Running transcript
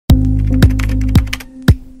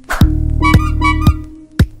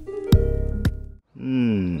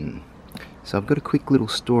So I've got a quick little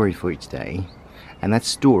story for you today, and that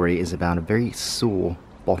story is about a very sore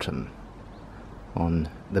bottom on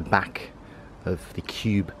the back of the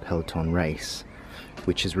Cube Peloton race,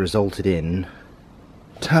 which has resulted in,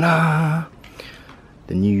 ta-da,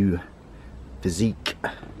 the new Fizik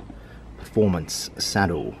Performance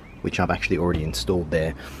saddle, which I've actually already installed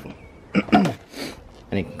there. And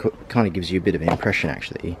it kind of gives you a bit of an impression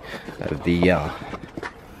actually of the, I'll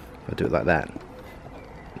do it like that,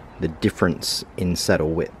 the difference in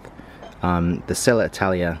saddle width. The Sella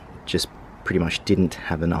Italia just pretty much didn't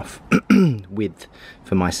have enough width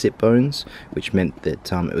for my sit bones, which meant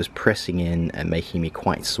that it was pressing in and making me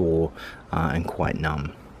quite sore and quite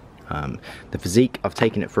numb. The Fizik, I've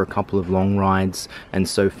taken it for a couple of long rides, and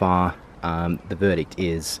so far the verdict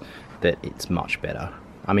is that it's much better.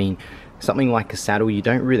 I mean, something like a saddle, you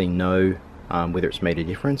don't really know whether it's made a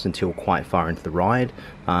difference until quite far into the ride.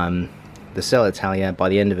 The Sella Italia, by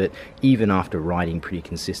the end of it, even after riding pretty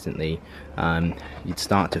consistently, you'd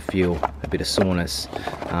start to feel a bit of soreness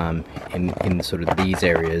in sort of these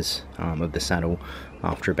areas of the saddle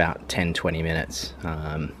after about 10-20 minutes.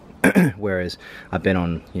 Whereas I've been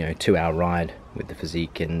on, you know, 2-hour ride with the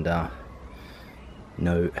Fizik and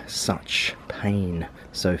no such pain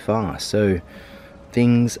so far. So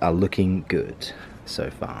things are looking good so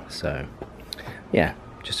far. So yeah,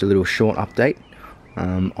 just a little short update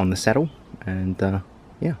on the saddle, and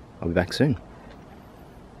yeah, I'll be back soon.